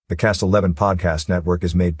The Cast 11 podcast network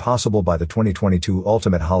is made possible by the 2022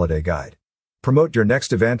 Ultimate Holiday Guide. Promote your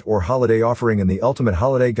next event or holiday offering in the Ultimate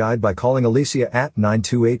Holiday Guide by calling Alicia at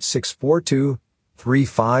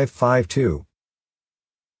 928-642-3552.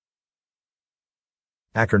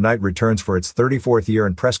 Acker Night returns for its 34th year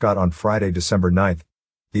in Prescott on Friday, December 9th.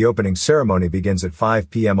 The opening ceremony begins at 5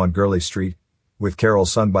 p.m. on Gurley Street, with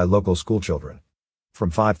carols sung by local schoolchildren. From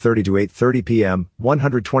 5:30 to 8:30 p.m.,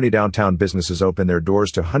 120 downtown businesses open their doors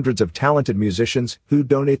to hundreds of talented musicians who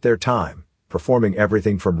donate their time, performing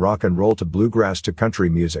everything from rock and roll to bluegrass to country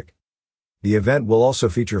music. The event will also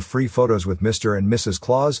feature free photos with Mr. and Mrs.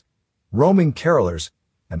 Claus, roaming carolers,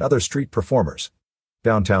 and other street performers.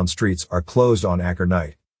 Downtown streets are closed on Acker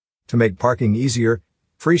Night. To make parking easier,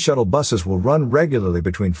 free shuttle buses will run regularly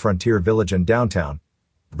between Frontier Village and downtown,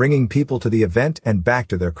 bringing people to the event and back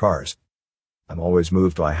to their cars. "I'm always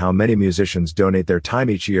moved by how many musicians donate their time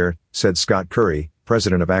each year," said Scott Curry,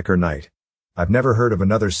 president of Acker Night. "I've never heard of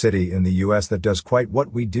another city in the U.S. that does quite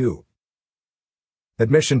what we do."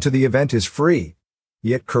 Admission to the event is free.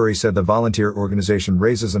 Yet Curry said the volunteer organization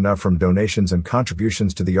raises enough from donations and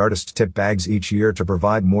contributions to the artist tip bags each year to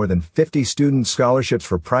provide more than 50 student scholarships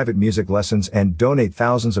for private music lessons and donate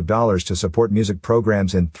thousands of dollars to support music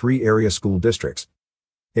programs in 3 area school districts.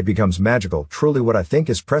 "It becomes magical, truly what I think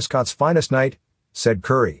is Prescott's finest night," said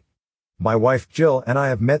Curry. "My wife Jill and I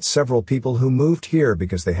have met several people who moved here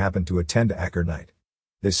because they happened to attend Acker Night.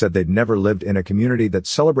 They said they'd never lived in a community that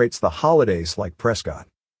celebrates the holidays like Prescott."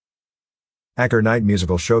 Acker Night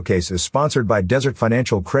Musical Showcase is sponsored by Desert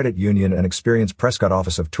Financial Credit Union and Experience Prescott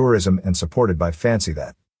Office of Tourism and supported by Fancy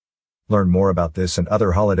That. Learn more about this and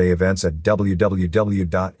other holiday events at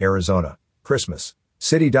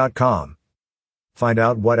www.arizonachristmascity.com. Find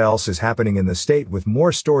out what else is happening in the state with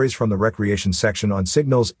more stories from the recreation section on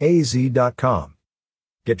signalsaz.com.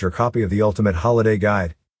 Get your copy of the Ultimate Holiday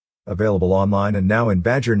Guide, available online and now in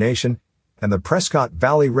Badger Nation, and the Prescott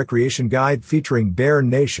Valley Recreation Guide featuring Bear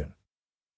Nation.